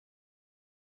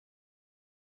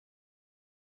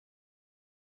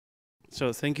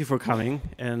So thank you for coming,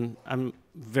 and I'm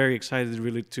very excited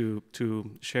really to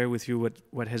share with you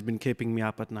what has been keeping me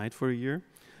up at night for a year.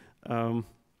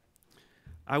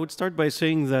 I would start by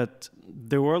saying that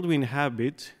the world we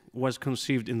inhabit was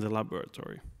conceived in the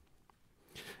laboratory.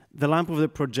 The lamp of the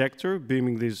projector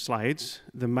beaming these slides,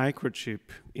 the microchip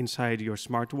inside your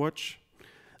smartwatch,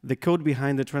 the code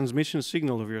behind the transmission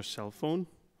signal of your cell phone,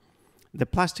 the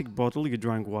plastic bottle you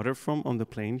drank water from on the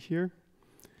plane here,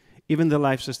 even the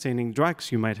life-sustaining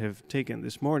drugs you might have taken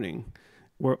this morning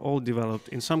were all developed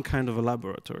in some kind of a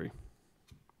laboratory.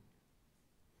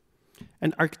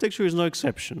 And architecture is no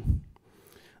exception.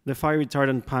 The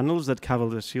fire-retardant panels that cover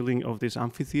the ceiling of this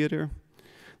amphitheater,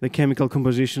 the chemical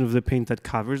composition of the paint that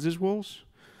covers these walls,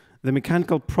 the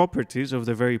mechanical properties of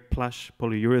the very plush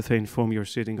polyurethane foam you're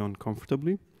sitting on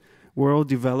comfortably, were all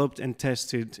developed and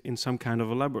tested in some kind of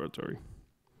a laboratory.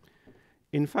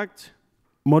 In fact,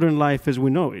 modern life as we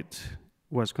know it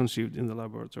was conceived in the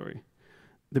laboratory.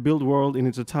 The built world in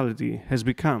its totality has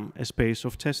become a space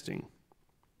of testing.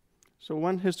 So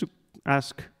one has to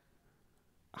ask,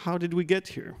 how did we get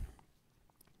here?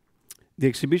 The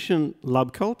exhibition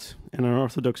Lab Cult, an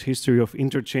unorthodox history of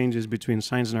interchanges between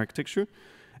science and architecture,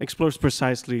 explores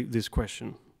precisely this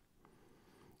question.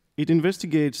 It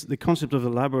investigates the concept of the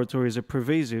laboratory as a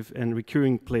pervasive and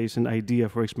recurring place and idea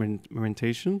for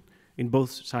experimentation in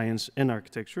both science and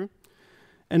architecture,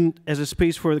 and as a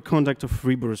space for the conduct of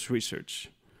rigorous research.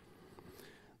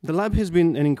 The lab has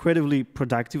been an incredibly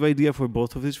productive idea for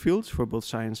both of these fields, for both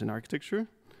science and architecture,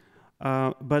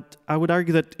 but I would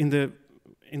argue that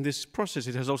in this process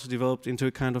it has also developed into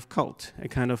a kind of cult, a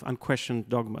kind of unquestioned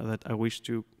dogma that I wish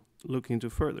to look into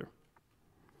further.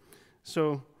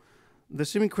 So the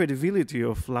seeming credibility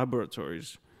of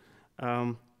laboratories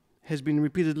has been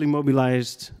repeatedly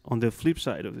mobilized on the flip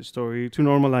side of the story to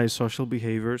normalize social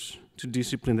behaviors, to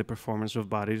discipline the performance of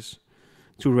bodies,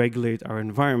 to regulate our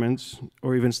environments,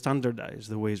 or even standardize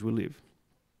the ways we live.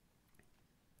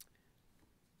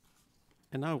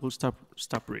 And now we'll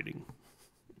stop reading.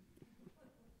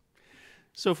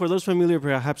 So for those familiar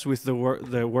perhaps with the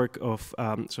work of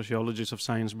sociologist of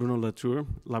science Bruno Latour,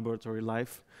 Laboratory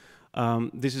Life,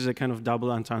 this is a kind of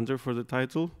double entendre for the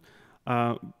title.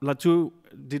 Latour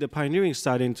did a pioneering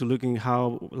study into looking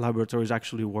how laboratories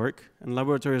actually work. And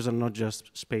laboratories are not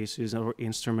just spaces or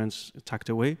instruments tucked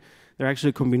away. They're actually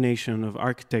a combination of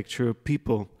architecture,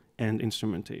 people, and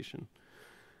instrumentation.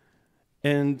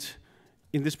 And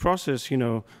in this process,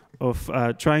 of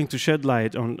trying to shed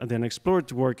light on the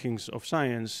unexplored workings of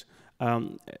science,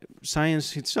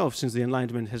 science itself, since the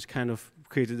Enlightenment, has kind of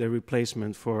created a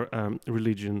replacement for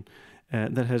religion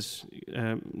that has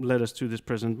led us to this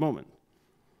present moment.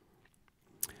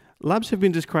 Labs have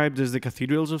been described as the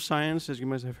cathedrals of science, as you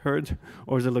must have heard,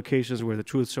 or the locations where the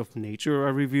truths of nature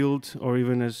are revealed, or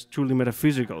even as truly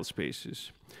metaphysical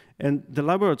spaces. And the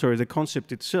laboratory, the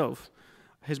concept itself,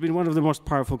 has been one of the most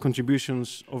powerful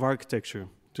contributions of architecture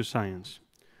to science.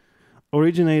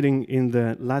 Originating in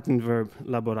the Latin verb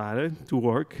laborare, to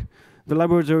work, the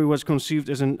laboratory was conceived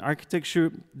as an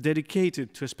architecture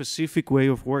dedicated to a specific way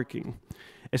of working,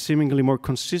 a seemingly more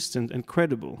consistent and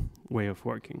credible way of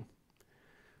working.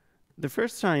 The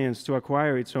first science to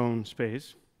acquire its own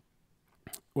space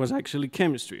was actually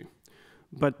chemistry.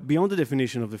 But beyond the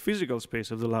definition of the physical space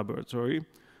of the laboratory,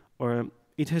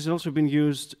 it has also been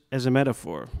used as a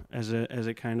metaphor, as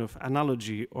a kind of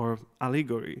analogy or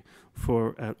allegory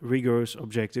for rigorous,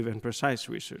 objective, and precise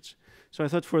research. So I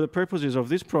thought for the purposes of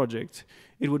this project,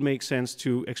 it would make sense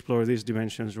to explore these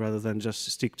dimensions rather than just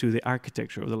stick to the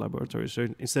architecture of the laboratory. So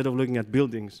instead of looking at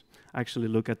buildings, actually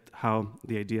look at how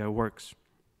the idea works.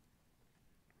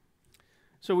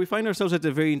 So we find ourselves at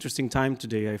a very interesting time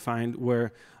today, I find,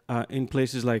 where in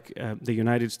places like the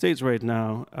United States right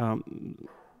now,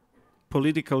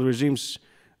 political regimes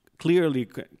clearly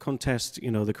contest,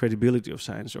 the credibility of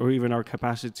science, or even our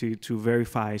capacity to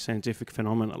verify scientific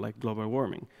phenomena like global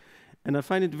warming. And I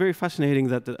find it very fascinating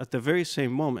that at the very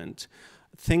same moment,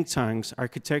 think tanks,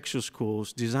 architecture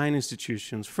schools, design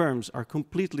institutions, firms are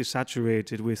completely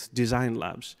saturated with design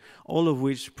labs, all of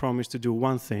which promise to do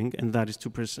one thing, and that is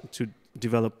to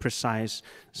develop precise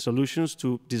solutions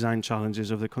to design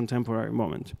challenges of the contemporary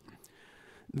moment.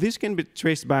 This can be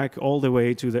traced back all the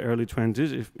way to the early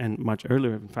 20s, and much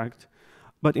earlier, in fact.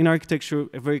 But in architecture,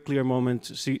 a very clear moment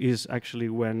is actually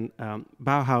when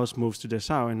Bauhaus moves to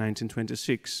Dessau in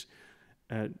 1926,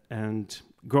 and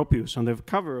Gropius, on the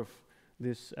cover of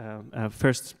this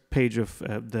first page of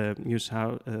the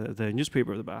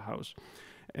newspaper of the Bauhaus,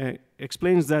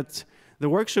 explains that the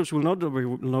workshops will no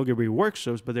longer be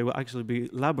workshops, but they will actually be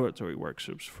laboratory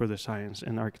workshops for the science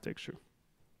and architecture.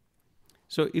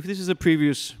 So if this is a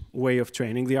previous way of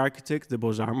training the architect, the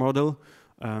Beaux-Arts model,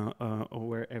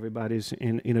 where everybody's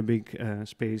in a big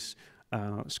space,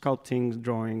 sculpting,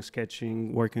 drawing,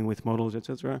 sketching, working with models,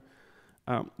 etc.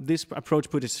 This approach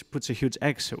puts a huge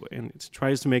X away, and it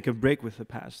tries to make a break with the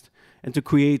past and to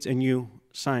create a new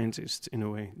scientist, in a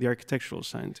way, the architectural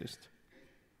scientist.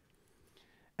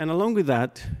 And along with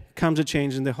that comes a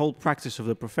change in the whole practice of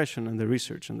the profession and the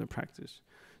research and the practice.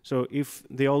 So if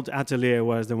the old atelier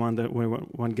was the one that when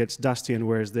one gets dusty and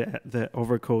wears the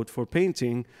overcoat for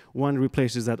painting, one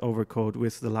replaces that overcoat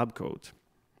with the lab coat.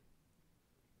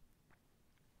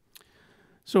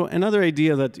 So another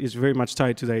idea that is very much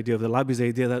tied to the idea of the lab is the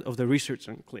idea of the research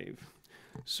enclave.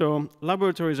 So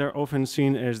laboratories are often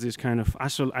seen as these kind of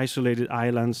isolated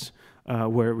islands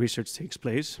where research takes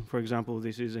place. For example,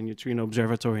 this is a neutrino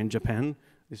observatory in Japan.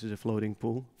 This is a floating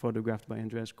pool photographed by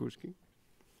Andreas Kurski.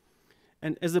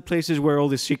 And as the places where all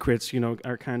the secrets,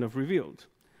 are kind of revealed.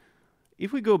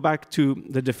 If we go back to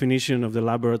the definition of the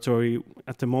laboratory,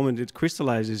 at the moment it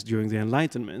crystallizes during the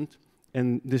Enlightenment,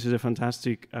 and this is a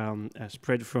fantastic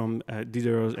spread from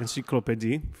Diderot's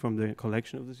Encyclopédie from the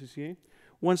collection of the CCA.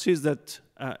 One sees that,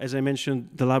 as I mentioned,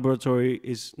 the laboratory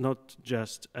is not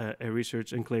just a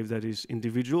research enclave that is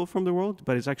individual from the world,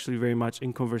 but it's actually very much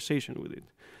in conversation with it.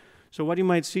 So what you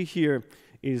might see here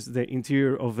is the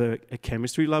interior of a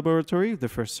chemistry laboratory, the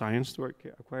first science to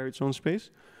acquire its own space.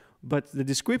 But the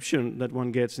description that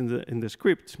one gets in the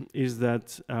script is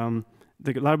that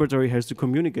the laboratory has to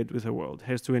communicate with the world,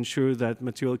 has to ensure that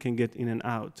material can get in and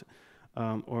out,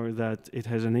 or that it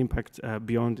has an impact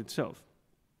beyond itself.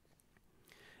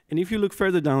 And if you look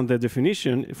further down the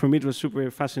definition, for me it was super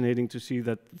fascinating to see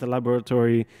that the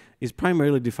laboratory is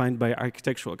primarily defined by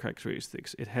architectural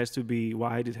characteristics. It has to be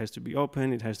wide, it has to be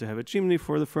open, it has to have a chimney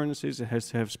for the furnaces, it has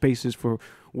to have spaces for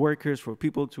workers, for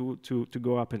people to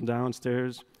go up and down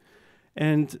stairs.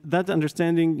 And that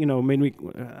understanding, made me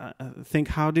think,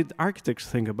 how did architects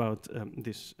think about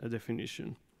this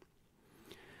definition?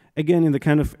 Again, in the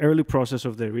kind of early process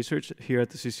of the research here at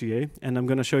the CCA, and I'm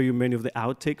going to show you many of the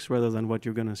outtakes rather than what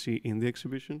you're going to see in the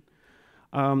exhibition.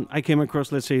 I came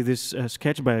across, let's say, this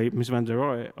sketch by Ms. van der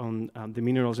Rohe on the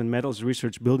Minerals and Metals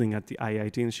Research Building at the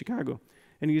IIT in Chicago.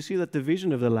 And you see that the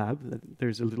vision of the lab, that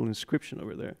there's a little inscription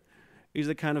over there, is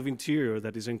the kind of interior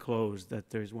that is enclosed,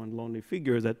 that there's one lonely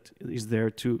figure that is there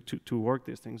to work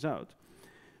these things out.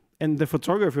 And the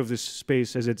photography of this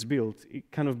space as it's built,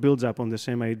 it kind of builds up on the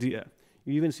same idea.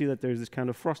 You even see that there's this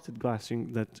kind of frosted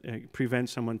glassing that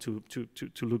prevents someone to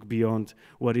look beyond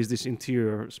what is this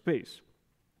interior space.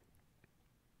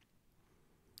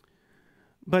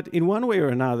 But in one way or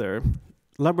another,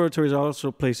 laboratories are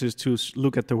also places to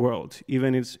look at the world,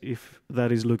 even if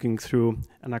that is looking through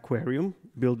an aquarium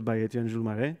built by Etienne Jules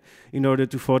Marais in order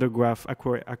to photograph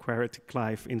aquatic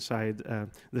life inside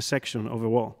the section of a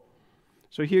wall.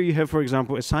 So here you have, for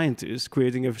example, a scientist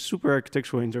creating a super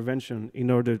architectural intervention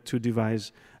in order to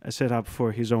devise a setup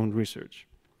for his own research.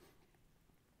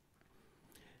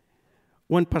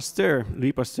 When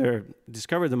Louis Pasteur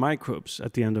discovered the microbes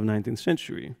at the end of the 19th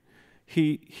century,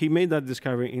 he made that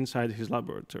discovery inside his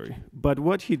laboratory. But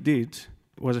what he did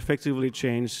was effectively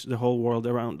change the whole world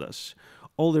around us.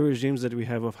 All the regimes that we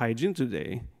have of hygiene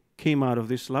today came out of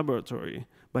this laboratory,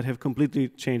 but have completely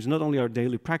changed not only our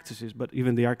daily practices, but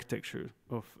even the architecture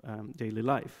of daily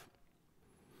life.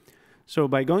 So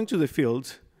by going to the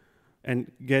field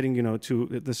and getting, to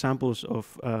the samples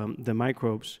of the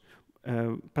microbes,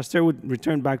 Pasteur would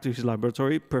return back to his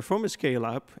laboratory, perform a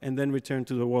scale-up, and then return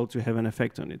to the world to have an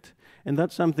effect on it. And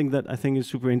that's something that I think is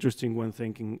super interesting when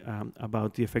thinking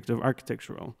about the effect of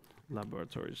architectural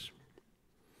laboratories.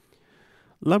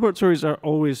 Laboratories are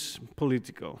always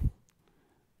political.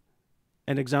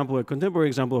 A contemporary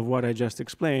example of what I just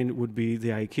explained would be the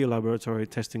IKEA laboratory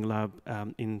testing lab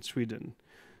in Sweden.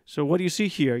 So what you see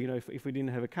here, if we didn't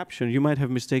have a caption, you might have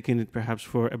mistaken it perhaps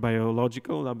for a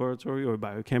biological laboratory or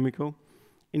biochemical.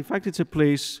 In fact, it's a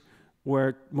place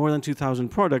where more than 2,000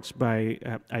 products by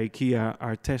IKEA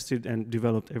are tested and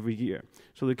developed every year.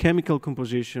 So the chemical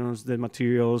compositions, the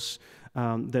materials,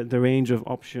 the range of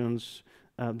options,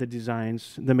 the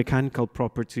designs, the mechanical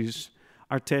properties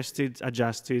are tested,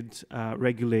 adjusted,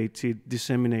 regulated,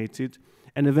 disseminated,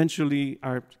 and eventually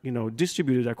are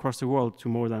distributed across the world to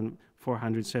more than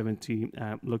 470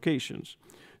 locations.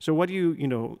 So what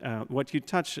you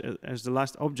touch as the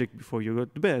last object before you go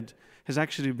to bed has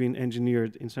actually been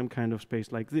engineered in some kind of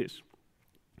space like this.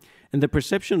 And the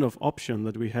perception of option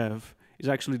that we have is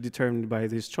actually determined by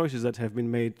these choices that have been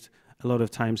made a lot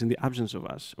of times in the absence of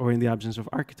us, or in the absence of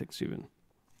architects even.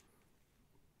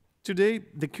 Today,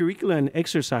 the curricula and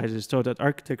exercises taught at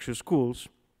architecture schools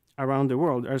around the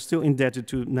world are still indebted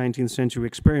to 19th century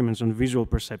experiments on visual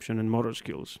perception and motor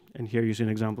skills. And here you see an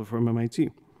example from MIT.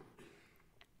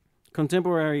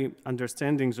 Contemporary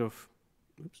understandings of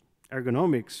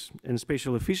ergonomics and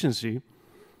spatial efficiency,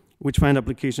 which find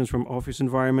applications from office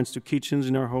environments to kitchens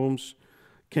in our homes,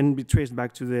 can be traced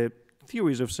back to the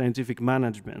theories of scientific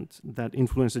management that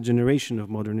influenced a generation of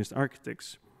modernist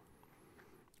architects.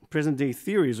 Present-day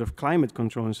theories of climate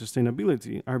control and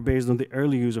sustainability are based on the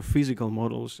early use of physical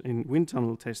models in wind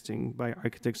tunnel testing by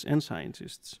architects and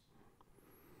scientists.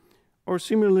 Or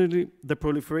similarly, the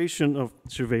proliferation of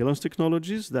surveillance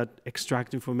technologies that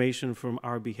extract information from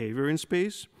our behavior in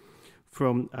space,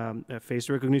 from face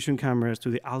recognition cameras to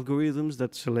the algorithms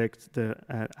that select the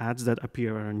ads that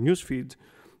appear on our newsfeed,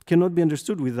 cannot be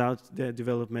understood without the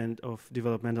development of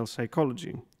behavioral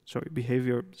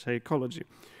psychology,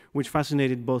 which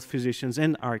fascinated both physicians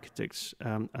and architects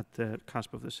at the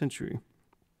cusp of the century.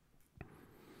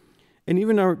 And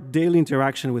even our daily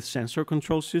interaction with sensor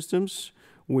control systems,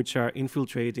 which are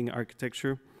infiltrating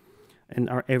architecture and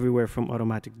are everywhere from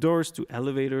automatic doors to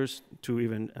elevators to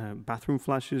even bathroom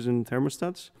flushes and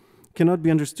thermostats, cannot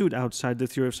be understood outside the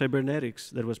theory of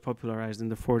cybernetics that was popularized in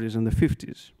the 40s and the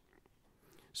 50s.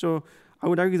 So I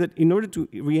would argue that in order to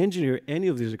re-engineer any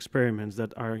of these experiments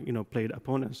that are played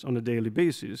upon us on a daily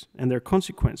basis and their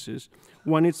consequences,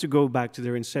 one needs to go back to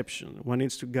their inception. One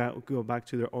needs to go back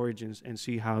to their origins and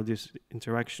see how this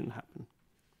interaction happened.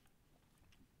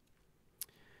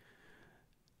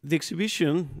 The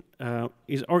exhibition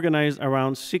is organized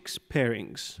around 6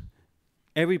 pairings.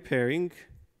 Every pairing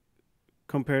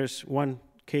compares one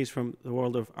case from the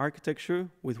world of architecture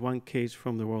with one case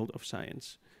from the world of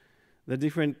science. The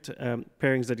different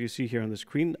pairings that you see here on the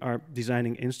screen are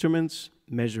designing instruments,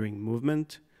 measuring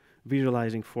movement,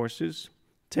 visualizing forces,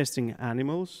 testing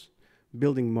animals,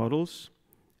 building models,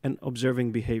 and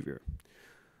observing behavior.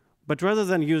 But rather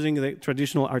than using the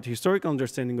traditional art historical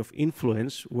understanding of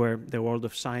influence, where the world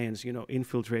of science,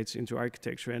 infiltrates into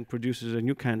architecture and produces a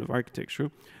new kind of architecture,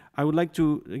 I would like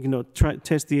to,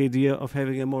 test the idea of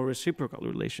having a more reciprocal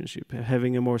relationship,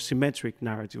 having a more symmetric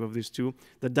narrative of these two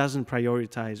that doesn't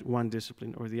prioritize one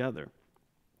discipline or the other.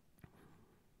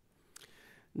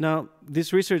 Now,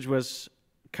 this research was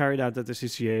carried out at the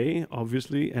CCA,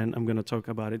 obviously, and I'm going to talk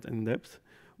about it in depth.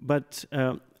 But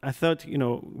I thought,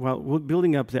 while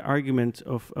building up the argument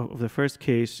of the first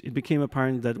case, it became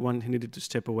apparent that one needed to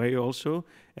step away also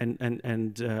and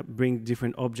bring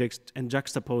different objects and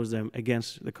juxtapose them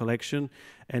against the collection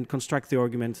and construct the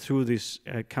argument through this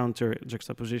counter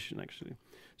juxtaposition, actually.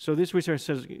 So this research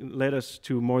has led us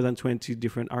to more than 20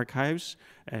 different archives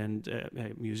and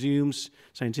museums,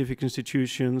 scientific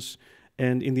institutions,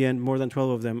 and in the end, more than 12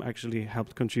 of them actually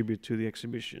helped contribute to the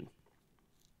exhibition.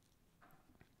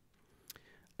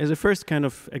 As a first kind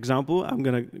of example, I'm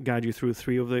going to guide you through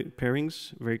 3 of the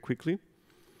pairings very quickly.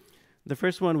 The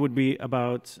first one would be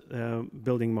about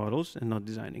building models and not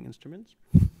designing instruments.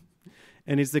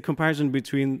 And it's the comparison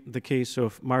between the case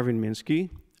of Marvin Minsky,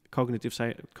 cognitive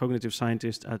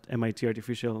scientist at MIT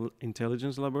Artificial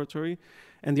Intelligence Laboratory,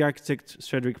 and the architect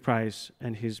Cedric Price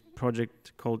and his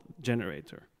project called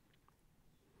Generator.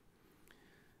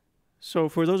 So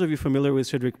for those of you familiar with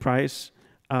Cedric Price,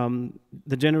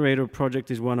 the Generator project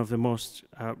is one of the most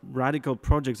radical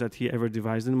projects that he ever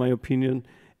devised, in my opinion,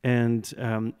 and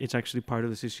it's actually part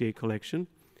of the CCA collection.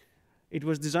 It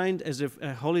was designed as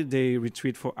a holiday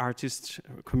retreat for artists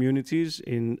communities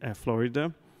in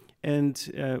Florida, and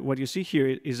what you see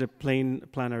here is a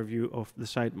planar view of the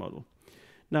site model.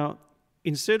 Now,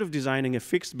 instead of designing a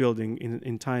fixed building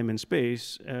in time and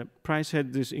space, Price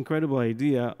had this incredible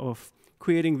idea of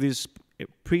creating these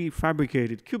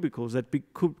prefabricated cubicles that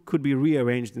could be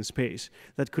rearranged in space,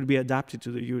 that could be adapted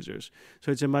to the users.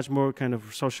 So it's a much more kind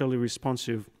of socially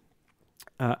responsive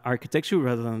architecture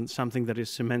rather than something that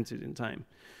is cemented in time.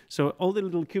 So all the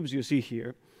little cubes you see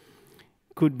here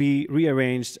could be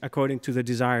rearranged according to the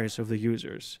desires of the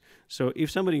users. So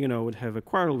if somebody, would have a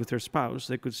quarrel with their spouse,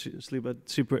 they could sleep at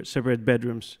separate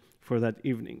bedrooms for that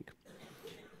evening.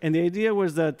 And the idea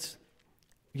was that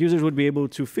users would be able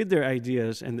to fit their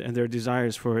ideas and their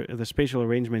desires for the spatial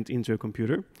arrangement into a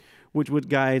computer, which would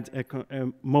guide a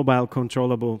mobile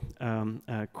controllable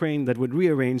crane that would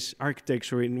rearrange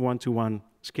architecture in 1-to-1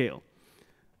 scale.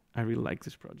 I really like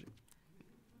this project.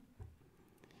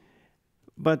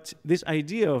 But this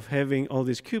idea of having all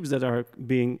these cubes that are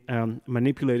being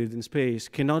manipulated in space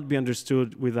cannot be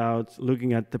understood without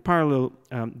looking at the parallel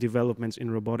developments in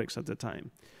robotics at the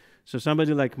time. So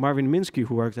somebody like Marvin Minsky,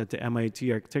 who worked at the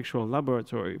MIT Architectural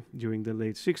Laboratory during the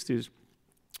late 60s,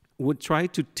 would try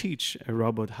to teach a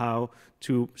robot how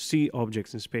to see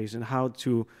objects in space and how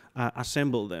to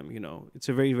assemble them. It's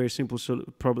a very, very simple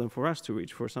problem for us to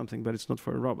reach for something, but it's not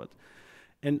for a robot.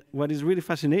 And what is really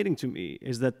fascinating to me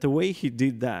is that the way he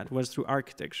did that was through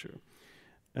architecture.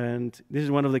 And this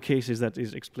is one of the cases that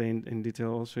is explained in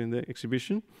detail also in the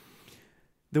exhibition.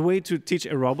 The way to teach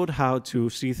a robot how to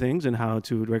see things and how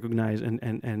to recognize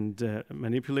and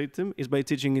manipulate them is by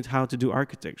teaching it how to do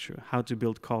architecture, how to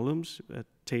build columns,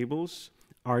 tables,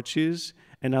 arches,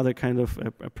 and other kind of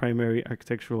primary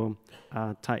architectural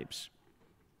types.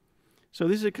 So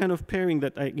this is a kind of pairing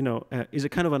that is a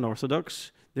kind of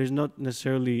unorthodox. There's not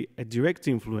necessarily a direct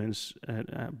influence,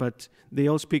 but they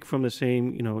all speak from the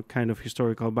same kind of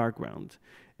historical background.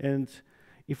 And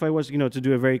if I was, to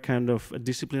do a very kind of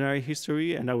disciplinary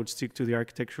history, and I would stick to the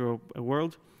architectural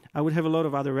world, I would have a lot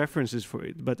of other references for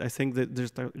it. But I think that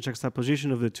the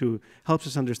juxtaposition of the two helps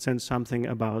us understand something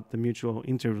about the mutual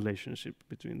interrelationship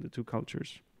between the two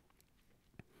cultures.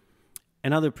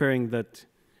 Another pairing that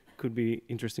could be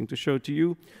interesting to show to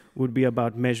you would be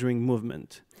about measuring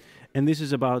movement. And this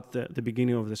is about the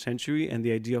beginning of the century and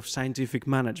the idea of scientific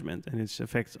management and its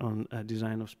effects on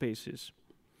design of spaces.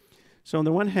 So on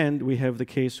the one hand, we have the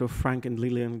case of Frank and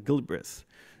Lillian Gilbreth,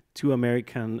 two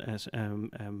American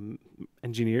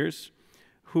engineers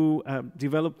who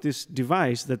developed this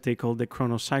device that they call the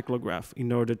chronocyclograph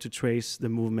in order to trace the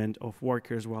movement of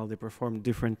workers while they perform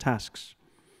different tasks.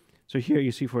 So here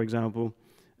you see, for example,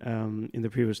 in the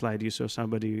previous slide, you saw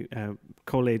somebody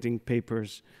collating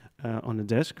papers on a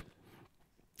desk.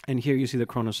 And here you see the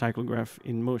chronocyclograph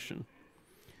in motion.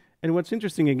 And what's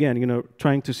interesting, again,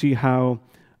 trying to see how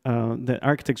the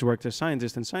architects worked as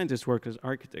scientists and scientists worked as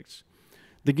architects.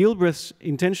 The Gilbreths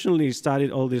intentionally studied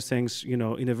all these things,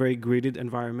 in a very gridded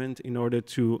environment in order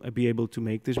to be able to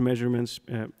make these measurements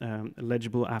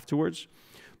legible afterwards.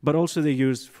 But also they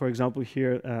used, for example,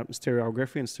 here,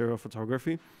 stereography and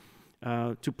stereophotography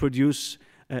to produce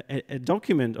a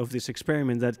document of this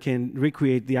experiment that can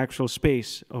recreate the actual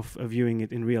space of viewing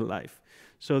it in real life.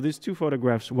 So these two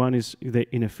photographs, one is the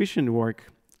inefficient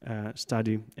work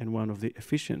study and one of the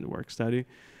efficient work study,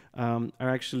 are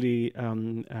actually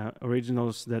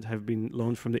originals that have been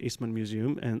loaned from the Eastman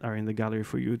Museum and are in the gallery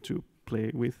for you to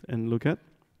play with and look at.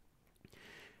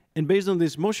 And based on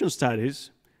these motion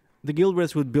studies, the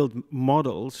Gilbreths would build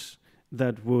models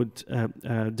that would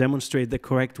demonstrate the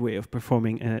correct way of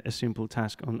performing a simple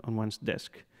task on one's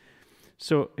desk.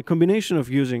 So a combination of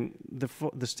using the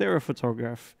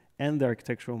stereophotograph and the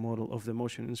architectural model of the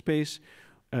motion in space,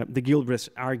 the Gilbreths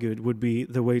argued would be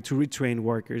the way to retrain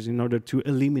workers in order to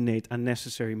eliminate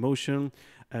unnecessary motion,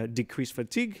 decrease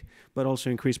fatigue, but also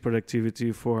increase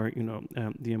productivity for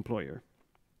the employer.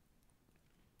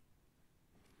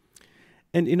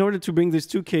 And in order to bring these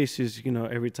two cases,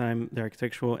 every time the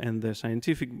architectural and the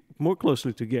scientific more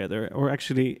closely together, or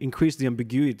actually increase the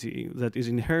ambiguity that is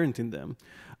inherent in them,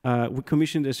 we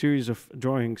commissioned a series of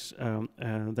drawings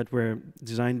that were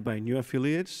designed by new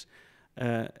affiliates,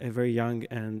 a very young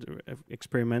and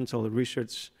experimental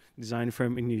research design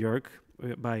firm in New York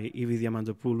by Evie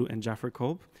Diamantopoulou and Jaffer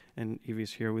Kolb. And Evie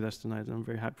is here with us tonight, and I'm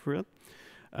very happy for it.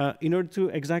 In order to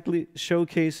exactly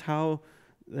showcase how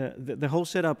the whole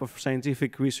setup of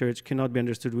scientific research cannot be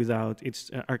understood without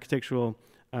its architectural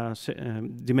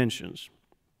dimensions.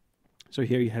 So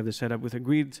here you have the setup with a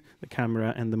grid, the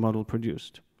camera, and the model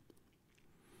produced.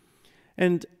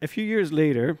 And a few years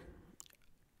later,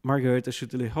 Margareta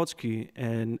Schütte-Lihotzky,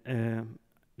 a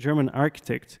German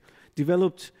architect,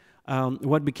 developed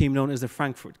what became known as the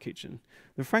Frankfurt kitchen.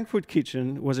 The Frankfurt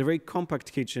kitchen was a very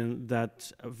compact kitchen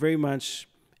that very much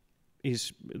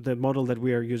is the model that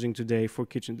we are using today for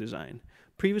kitchen design.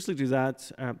 Previously to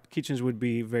that, kitchens would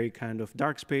be very kind of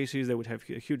dark spaces. They would have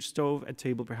a huge stove, a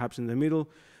table perhaps in the middle.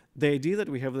 The idea that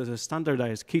we have as a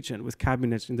standardized kitchen with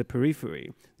cabinets in the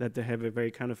periphery, that they have a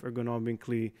very kind of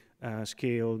ergonomically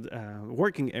scaled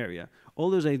working area,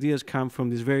 all those ideas come from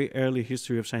this very early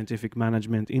history of scientific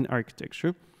management in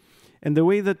architecture. And the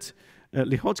way that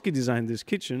Lihotzky designed this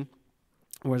kitchen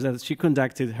was that she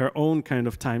conducted her own kind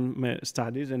of time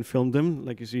studies and filmed them,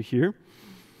 like you see here,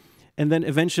 and then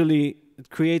eventually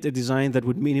create a design that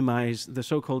would minimize the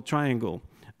so-called triangle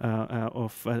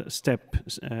of step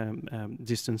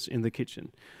distance in the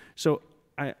kitchen. So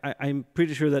I'm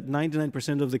pretty sure that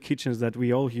 99% of the kitchens that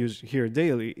we all use here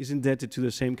daily is indebted to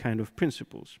the same kind of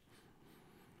principles.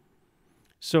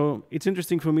 So it's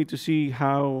interesting for me to see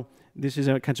how this is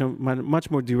a kind of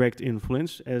much more direct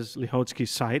influence, as Lihotzky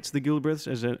cites the Gilbreths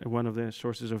as one of the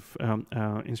sources of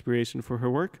inspiration for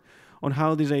her work, on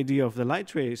how this idea of the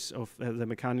light rays of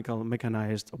the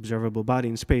mechanized, observable body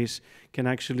in space can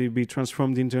actually be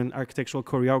transformed into an architectural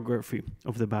choreography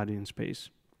of the body in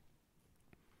space.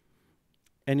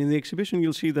 And in the exhibition,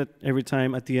 you'll see that every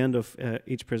time at the end of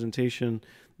each presentation,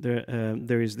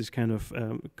 there is this kind of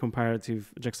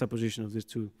comparative juxtaposition of these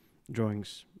two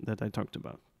drawings that I talked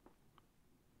about.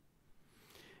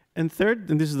 And third,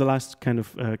 and this is the last kind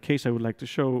of case I would like to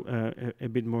show a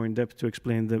bit more in depth to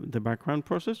explain the background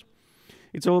process.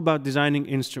 It's all about designing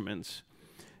instruments.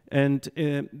 And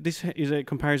this is a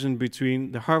comparison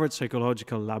between the Harvard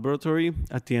Psychological Laboratory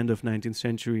at the end of 19th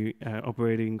century,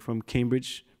 operating from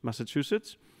Cambridge,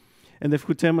 Massachusetts, and the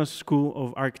Futema School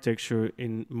of Architecture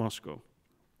in Moscow.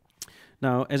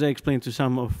 Now, as I explained to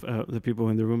some of the people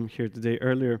in the room here today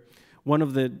earlier, one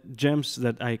of the gems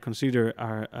that I consider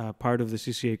are part of the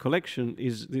CCA collection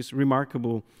is this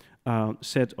remarkable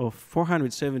set of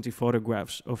 470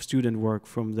 photographs of student work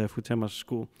from the Futema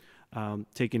School,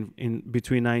 taken in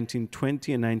between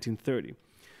 1920 and 1930.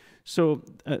 So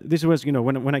this was, you know,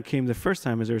 when I came the first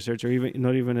time as a researcher,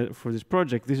 not even for this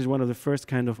project, this is one of the first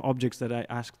kind of objects that I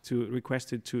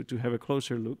requested to have a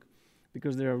closer look,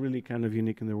 because they are really kind of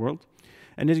unique in the world.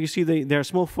 And as you see, there are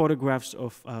small photographs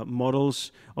of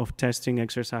models of testing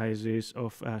exercises,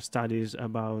 of studies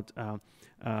about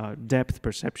depth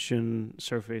perception,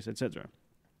 surface, etc.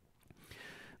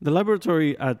 The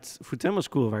laboratory at Futema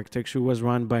School of Architecture was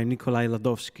run by Nikolai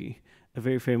Ladovsky, a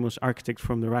very famous architect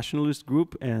from the rationalist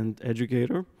group and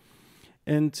educator.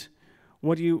 And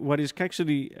what is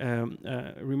actually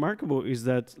remarkable is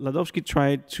that Ladovsky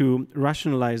tried to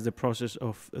rationalize the process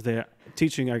of the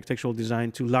teaching architectural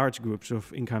design to large groups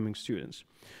of incoming students.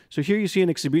 So here you see an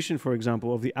exhibition, for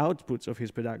example, of the outputs of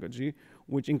his pedagogy,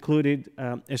 which included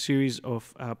a series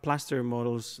of plaster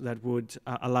models that would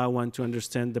allow one to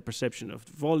understand the perception of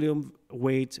volume,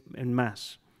 weight, and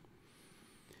mass.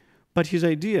 But his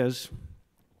ideas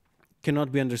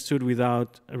cannot be understood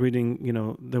without reading, you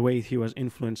know, the way he was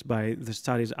influenced by the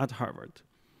studies at Harvard.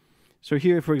 So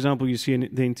here, for example, you see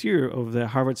the interior of the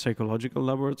Harvard Psychological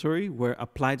Laboratory, where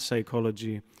applied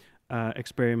psychology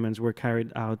experiments were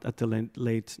carried out at the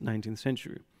late 19th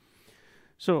century.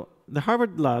 So the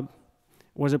Harvard lab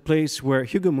was a place where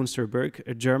Hugo Münsterberg,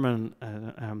 a German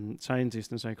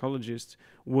scientist and psychologist,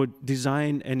 would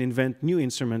design and invent new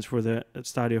instruments for the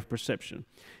study of perception.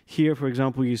 Here, for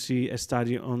example, you see a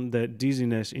study on the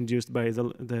dizziness induced by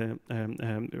the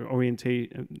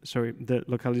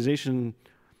localization,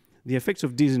 the effects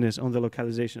of dizziness on the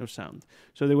localization of sound.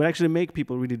 So they would actually make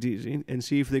people really dizzy and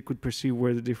see if they could perceive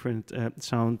where the different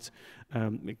sounds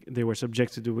they were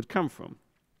subjected to would come from.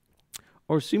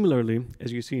 Or similarly,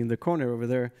 as you see in the corner over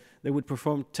there, they would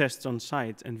perform tests on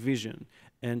sight and vision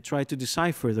and try to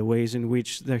decipher the ways in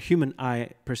which the human eye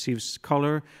perceives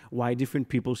color, why different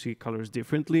people see colors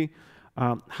differently,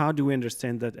 how do we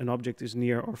understand that an object is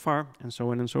near or far, and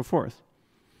so on and so forth.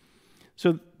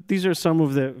 So these are some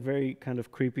of the very kind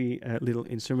of creepy little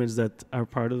instruments that are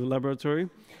part of the laboratory.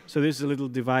 So this is a little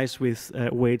device with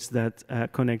weights that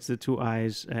connects the two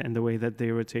eyes and the way that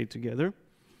they rotate together.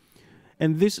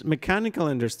 And this mechanical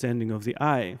understanding of the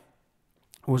eye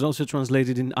was also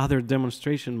translated in other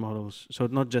demonstration models, so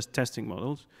not just testing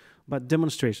models, but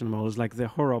demonstration models like the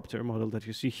horopter model that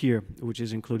you see here, which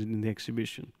is included in the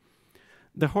exhibition.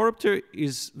 The horopter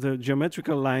is the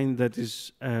geometrical line that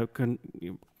is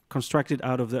constructed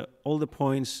out of all the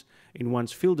points in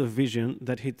one's field of vision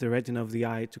that hit the retina of the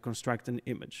eye to construct an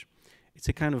image. It's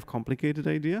a kind of complicated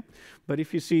idea, but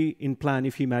if you see in plan,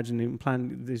 if you imagine in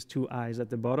plan these two eyes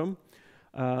at the bottom,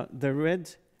 the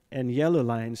red and yellow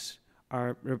lines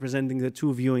are representing the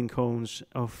two viewing cones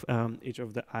of each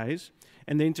of the eyes.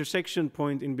 And the intersection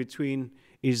point in between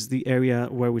is the area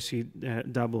where we see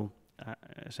double,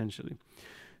 essentially.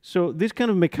 So this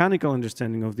kind of mechanical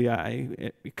understanding of the eye,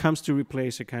 it comes to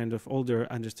replace a kind of older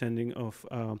understanding of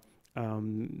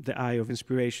the eye of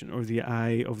inspiration, or the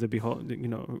eye of the beholder, you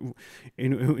know,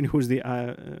 in whose the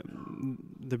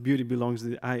beauty belongs to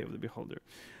the eye of the beholder.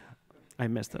 I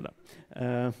messed that up.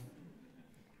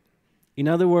 In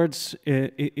other words,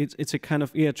 it's a kind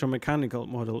of iatromechanical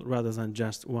model rather than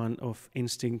just one of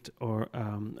instinct or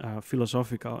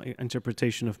philosophical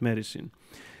interpretation of medicine.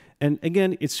 And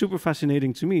again, it's super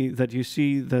fascinating to me that you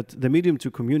see that the medium to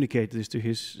communicate this to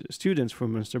his students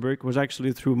from Münsterberg was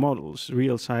actually through models,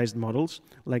 real-sized models,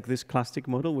 like this plastic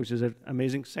model, which is an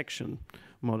amazing section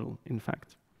model, in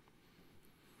fact.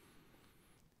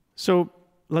 So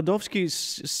Ladovsky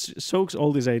soaks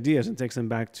all these ideas and takes them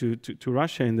back to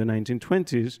Russia in the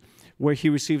 1920s, where he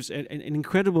receives an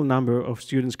incredible number of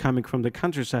students coming from the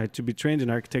countryside to be trained in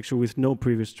architecture with no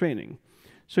previous training.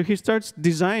 So he starts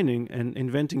designing and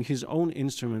inventing his own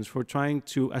instruments for trying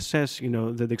to assess,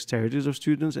 the dexterities of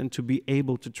students and to be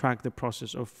able to track the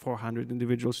process of 400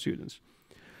 individual students.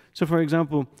 So, for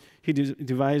example, he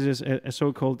devises a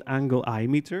so-called angle eye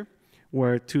meter,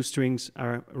 where 2 strings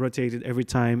are rotated every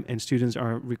time and students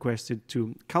are requested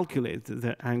to calculate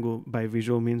the angle by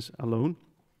visual means alone.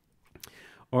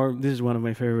 Or, this is one of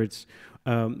my favorites,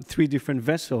 3 different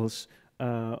vessels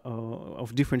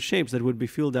of different shapes that would be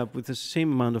filled up with the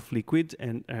same amount of liquid,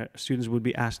 and students would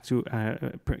be asked to,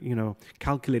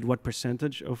 calculate what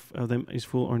percentage of them is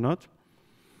full or not.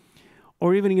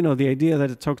 Or even, the idea that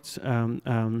I talked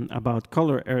about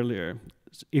color earlier.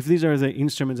 If these are the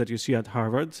instruments that you see at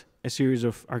Harvard, a series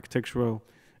of architectural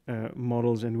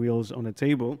models and wheels on a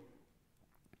table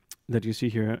that you see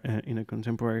here in a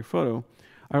contemporary photo,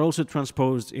 are also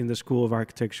transposed in the School of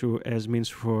Architecture as means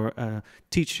for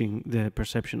teaching the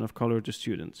perception of color to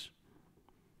students.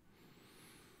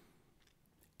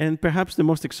 And perhaps the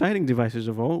most exciting devices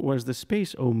of all was the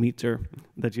space-o-meter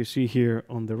that you see here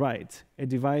on the right, a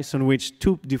device on which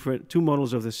two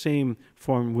models of the same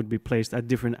form would be placed at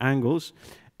different angles.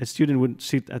 A student would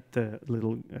sit at the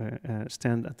little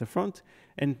stand at the front,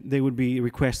 and they would be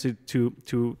requested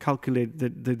to calculate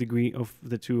the degree of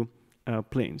the 2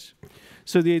 planes.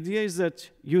 So the idea is that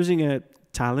using a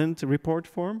talent report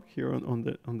form here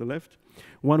on the left,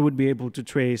 one would be able to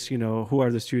trace, who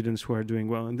are the students who are doing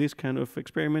well in this kind of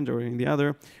experiment or in the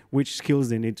other, which skills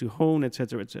they need to hone,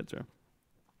 etc., etc.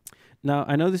 Now,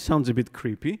 I know this sounds a bit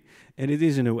creepy, and it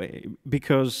is in a way,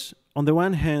 because on the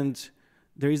one hand,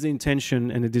 there is the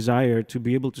intention and a desire to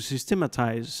be able to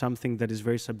systematize something that is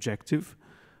very subjective,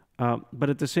 but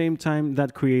at the same time,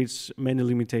 that creates many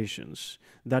limitations.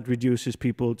 That reduces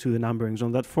people to the numberings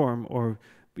on that form, or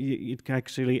it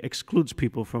actually excludes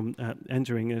people from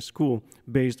entering a school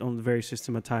based on very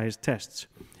systematized tests.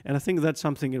 And I think that's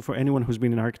something for anyone who's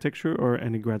been in architecture or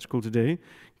any grad school today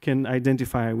can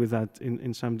identify with that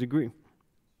in some degree.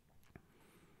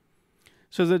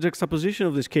 So the juxtaposition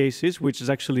of these cases, which is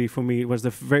actually, for me, was the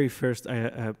very first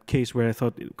case where I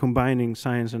thought combining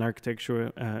science and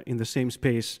architecture in the same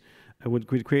space would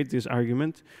create this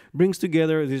argument, brings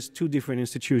together these 2 different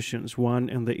institutions,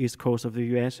 one on the east coast of the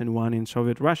US and one in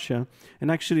Soviet Russia, and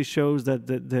actually shows that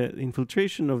the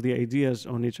infiltration of the ideas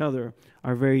on each other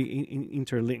are very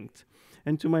interlinked.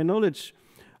 And to my knowledge,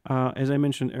 as I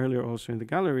mentioned earlier also in the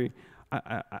gallery,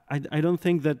 I don't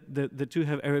think that the 2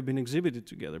 have ever been exhibited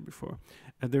together before.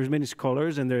 There's many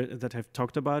scholars that have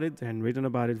talked about it and written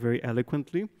about it very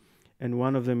eloquently. And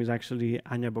one of them is actually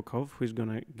Anya Bokov, who is going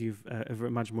to give a very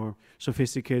much more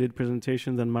sophisticated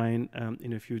presentation than mine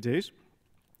in a few days.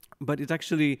 But it's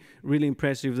actually really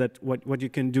impressive that what you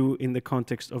can do in the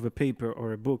context of a paper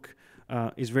or a book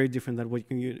is very different than what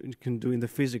you can do in the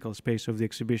physical space of the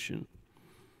exhibition.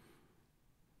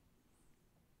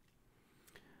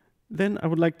 Then I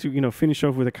would like to finish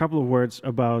off with a couple of words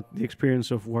about the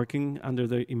experience of working under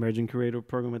the Emerging Curator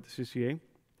program at the CCA.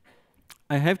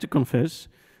 I have to confess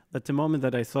that the moment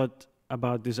that I thought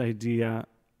about this idea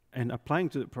and applying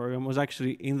to the program was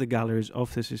actually in the galleries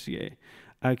of the CCA.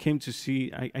 I came to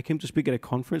speak at a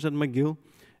conference at McGill,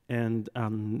 and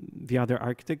the other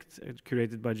architect,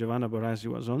 curated by Giovanna Borazzi,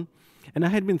 was on. And I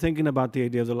had been thinking about the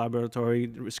idea of the laboratory,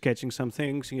 sketching some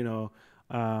things,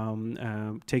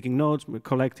 taking notes,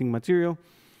 collecting material.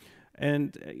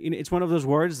 And it's one of those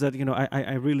words that,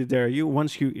 I really dare you.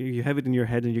 Once you have it in your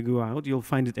head and you go out, you'll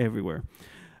find it everywhere.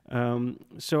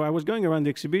 So I was going around the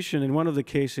exhibition, and one of the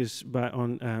cases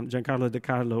on Giancarlo De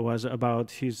Carlo was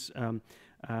about his own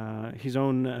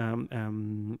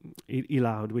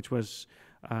ELAUD, which was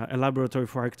a laboratory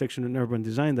for architecture and urban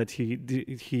design that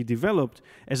he developed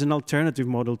as an alternative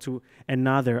model to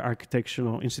another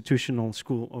architectural institutional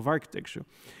school of architecture.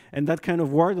 And that kind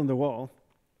of word on the wall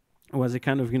was a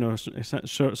kind of,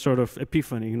 sort of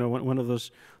epiphany, one of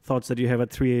those thoughts that you have at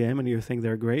 3 a.m. and you think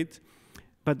they're great.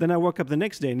 But then I woke up the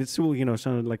next day and it still,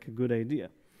 sounded like a good idea.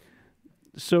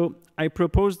 So I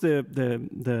proposed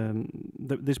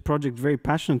this project very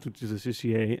passionately to the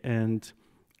CCA, and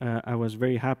I was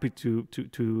very happy to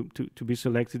be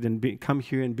selected and come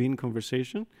here and be in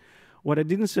conversation. What I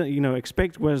didn't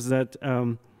expect was that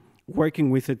working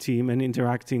with a team and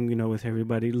interacting with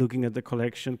everybody, looking at the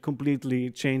collection, completely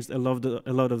changed a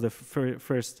lot of the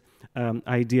first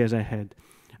ideas I had.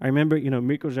 I remember,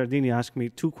 Mirko Giardini asked me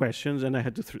 2 questions, and I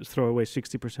had to throw away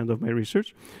 60% of my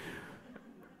research.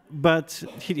 but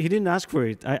he didn't ask for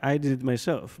it. I did it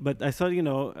myself. But I thought,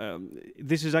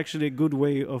 this is actually a good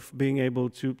way of being able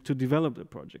to develop the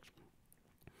project.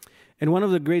 And one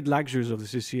of the great luxuries of the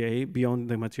CCA, beyond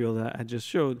the material that I just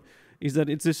showed, is that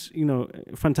it's this,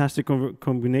 fantastic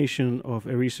combination of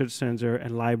a research center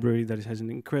and library that has an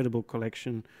incredible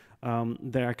collection,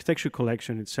 the architecture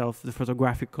collection itself, the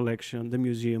photographic collection, the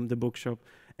museum, the bookshop.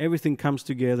 Everything comes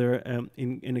together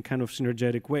in a kind of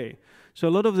synergetic way. So a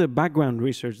lot of the background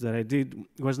research that I did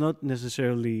was not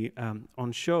necessarily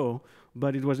on show,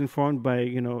 but it was informed by,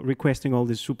 requesting all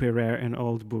these super rare and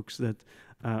old books that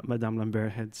Madame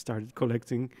Lambert had started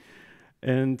collecting.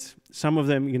 And some of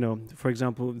them, for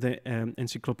example, the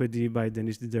Encyclopédie by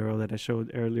Denis Diderot that I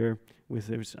showed earlier with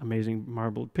these amazing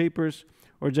marbled papers,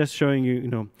 or just showing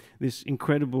you, this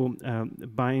incredible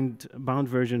bound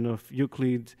version of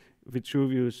Euclid,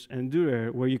 Vitruvius, and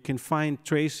Dürer, where you can find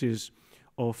traces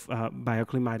of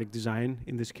bioclimatic design,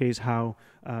 in this case, how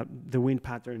the wind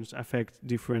patterns affect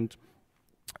the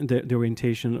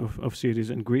orientation of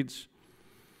cities and grids.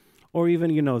 Or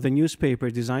even, the newspaper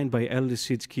designed by L.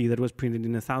 Lisitsky that was printed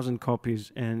in 1,000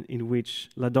 copies, and in which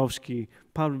Ladovsky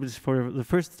published for the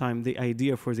first time the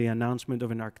idea for the announcement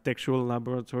of an architectural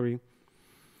laboratory.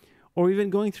 Or even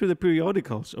going through the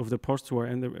periodicals of the post-war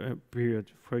and the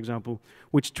period, for example,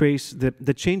 which trace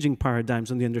the changing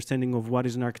paradigms on the understanding of what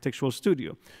is an architectural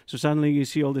studio. So suddenly you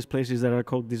see all these places that are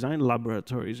called design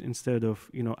laboratories instead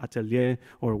of, atelier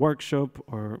or workshop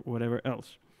or whatever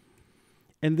else.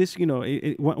 And this,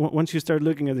 once you start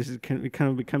looking at this, it kind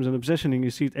of becomes an obsession, and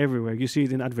you see it everywhere. You see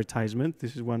it in advertisement.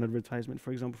 This is one advertisement,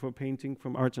 for example, for painting,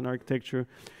 from arts and architecture.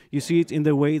 You see it in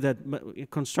the way that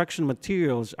construction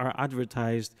materials are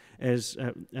advertised as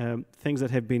things that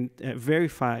have been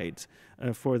verified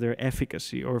for their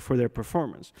efficacy or for their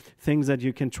performance, things that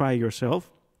you can try yourself.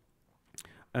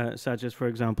 Such as, for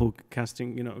example,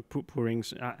 casting, pouring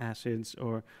acids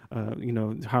or,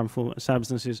 harmful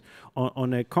substances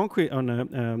on a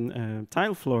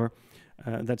tile floor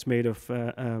that's made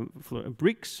of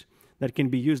bricks that can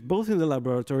be used both in the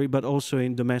laboratory but also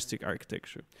in domestic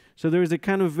architecture. So there is a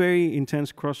kind of very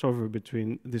intense crossover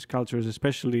between these cultures,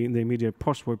 especially in the immediate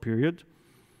post-war period,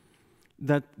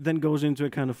 that then goes into a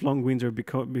kind of long winter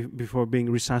before being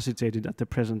resuscitated at the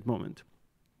present moment.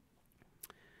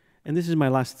 And this is my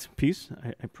last piece,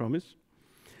 I promise.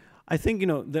 I think,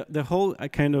 the whole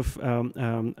kind of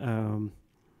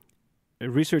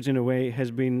research, in a way, has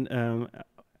been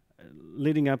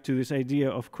leading up to this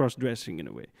idea of cross-dressing, in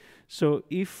a way. So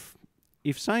if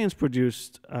science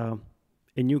produced a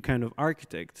new kind of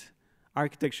architect,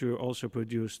 architecture also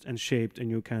produced and shaped a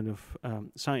new kind of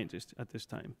scientist at this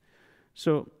time.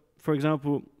 So, for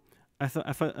example, I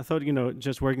thought,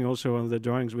 just working also on the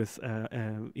drawings with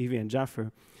Evie and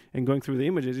Jaffer, and going through the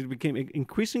images, it became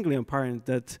increasingly apparent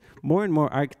that more and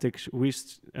more architects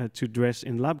wished to dress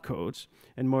in lab coats,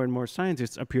 and more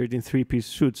scientists appeared in three-piece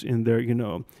suits in their,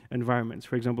 environments.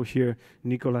 For example, here,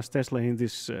 Nikola Tesla in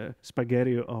this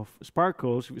spaghetti of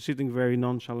sparkles, sitting very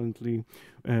nonchalantly,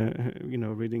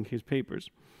 reading his papers.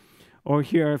 Or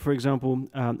here, for example,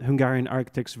 Hungarian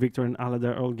architects Viktor and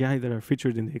Aladar Olgay that are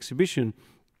featured in the exhibition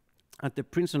at the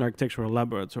Princeton Architectural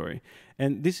Laboratory.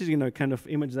 And this is, kind of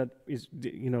image that is,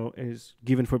 is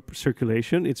given for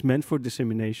circulation. It's meant for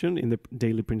dissemination in the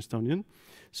Daily Princetonian.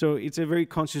 So it's a very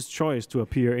conscious choice to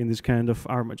appear in this kind of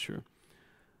armature.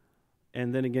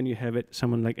 And then again, you have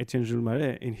someone like Etienne Jules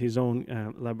Marais in his own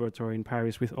laboratory in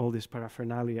Paris with all this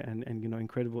paraphernalia and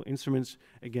incredible instruments,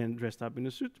 again, dressed up in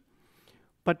a suit.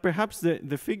 But perhaps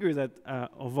the figure that,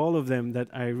 of all of them, that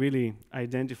I really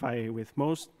identify with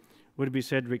most would be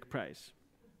Cedric Price.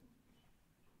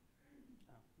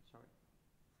 Sorry.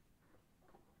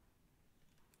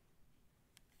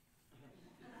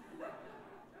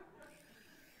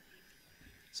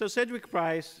 So Cedric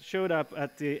Price showed up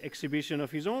at the exhibition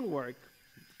of his own work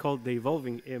called The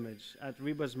Evolving Image at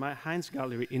Riba's Heinz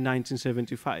Gallery in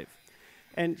 1975.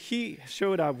 And he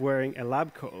showed up wearing a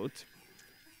lab coat,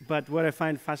 but what I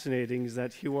find fascinating is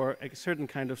that he wore a certain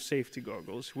kind of safety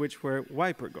goggles, which were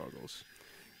wiper goggles.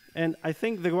 And I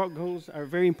think the goggles are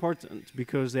very important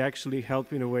because they actually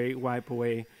help, in a way, wipe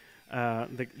away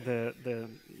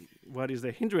what is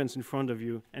the hindrance in front of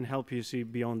you and help you see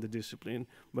beyond the discipline,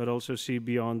 but also see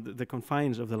beyond the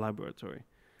confines of the laboratory.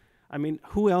 I mean,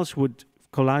 who else would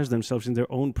collage themselves in their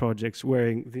own projects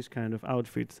wearing this kind of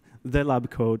outfit, the lab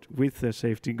coat with the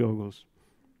safety goggles?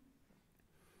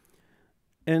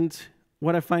 And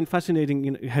what I find fascinating,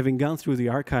 in having gone through the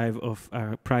archive of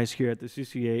Price here at the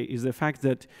CCA, is the fact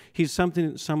that he's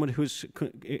someone who's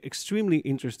extremely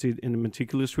interested in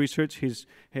meticulous research. His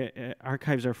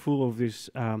archives are full of these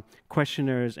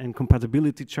questionnaires and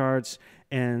compatibility charts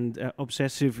and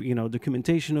obsessive,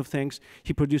 documentation of things.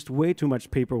 He produced way too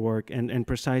much paperwork and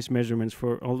precise measurements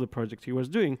for all the projects he was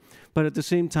doing. But at the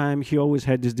same time, he always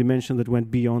had this dimension that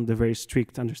went beyond the very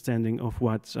strict understanding of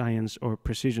what science or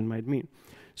precision might mean.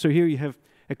 So here you have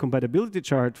a compatibility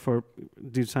chart for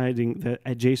deciding the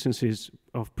adjacencies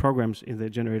of programs in the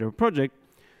generator project.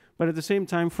 But at the same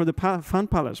time, for the Fun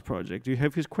Palace project, you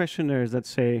have his questionnaires that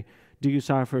say, do you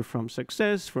suffer from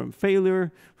success, from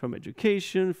failure, from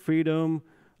education, freedom,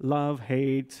 love,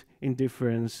 hate,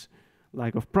 indifference,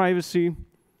 lack of privacy?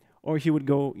 Or he would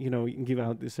go, give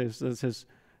out this says,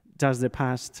 does the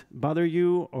past bother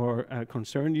you or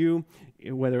concern you?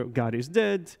 Whether God is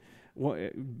dead,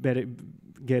 better,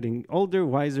 getting older,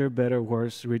 wiser, better,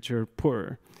 worse, richer,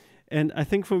 poorer. And I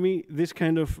think for me, this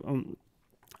kind of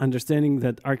understanding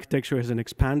that architecture has an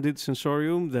expanded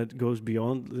sensorium that goes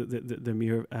beyond the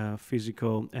mere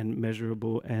physical and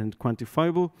measurable and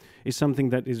quantifiable is something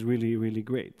that is really, really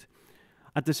great.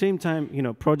 At the same time,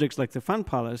 projects like the Fun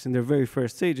Palace in their very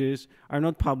first stages are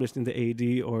not published in the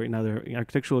AD or in other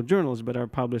architectural journals, but are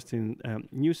published in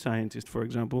New Scientist, for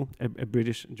example, a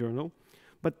British journal.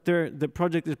 But the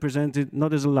project is presented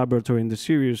not as a laboratory in the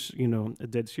serious, a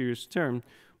dead serious term,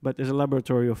 but as a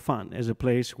laboratory of fun, as a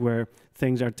place where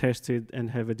things are tested and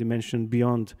have a dimension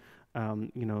beyond,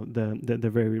 the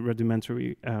very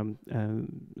rudimentary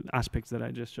aspects that I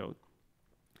just showed.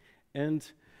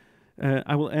 And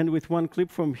I will end with one clip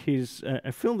from his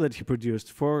a film that he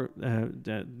produced for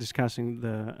discussing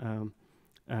the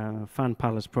Fun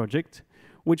Palace project,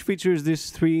 which features these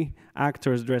three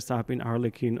actors dressed up in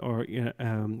harlequin or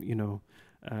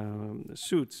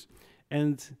suits.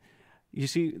 And you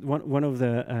see one of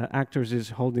the actors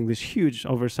is holding this huge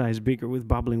oversized beaker with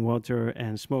bubbling water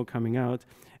and smoke coming out.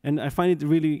 And I find it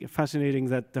really fascinating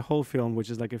that the whole film, which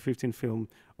is like a 15 film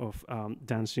of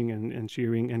dancing and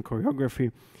cheering and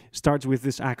choreography, starts with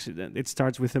this accident. It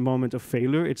starts with a moment of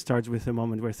failure. It starts with a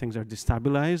moment where things are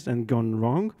destabilized and gone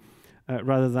wrong,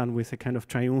 rather than with a kind of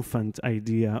triumphant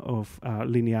idea of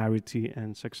linearity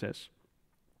and success.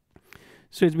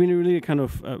 So it's been really a kind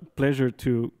of pleasure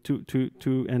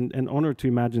and honor to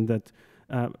imagine that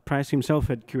Price himself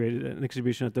had curated an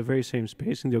exhibition at the very same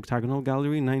space in the Octagonal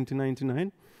Gallery in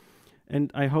 1999.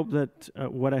 And I hope that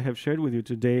what I have shared with you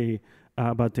today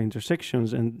about the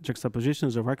intersections and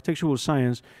juxtapositions of architectural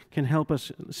science can help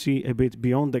us see a bit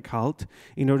beyond the cult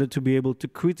in order to be able to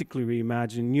critically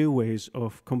reimagine new ways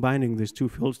of combining these two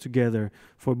fields together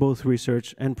for both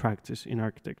research and practice in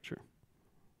architecture.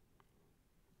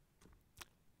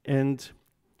 And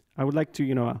I would like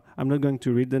to, I'm not going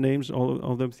to read the names, all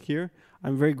of them here.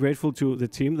 I'm very grateful to the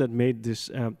team that made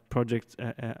this project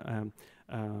a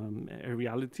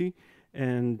reality,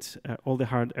 and all the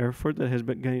hard effort that has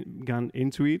been gone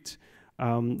into it.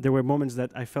 There were moments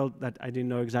that I felt that I didn't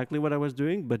know exactly what I was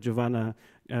doing, but Giovanna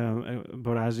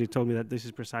Borazzi told me that this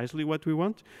is precisely what we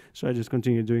want, so I just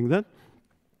continued doing that.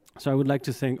 So I would like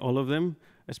to thank all of them,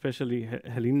 especially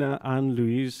Helena, Anne,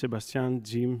 Louise, Sebastian,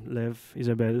 Jim, Lev,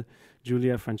 Isabel,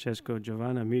 Julia, Francesco,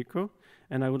 Giovanna, Mirko.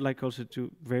 And I would like also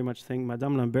to very much thank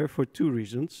Madame Lambert for two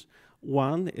reasons.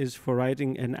 One is for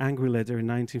writing an angry letter in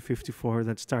 1954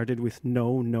 that started with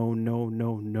no, no, no,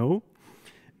 no, no.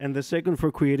 And the second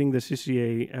for creating the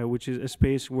CCA, which is a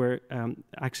space where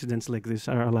accidents like this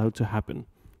are allowed to happen.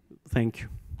 Thank you.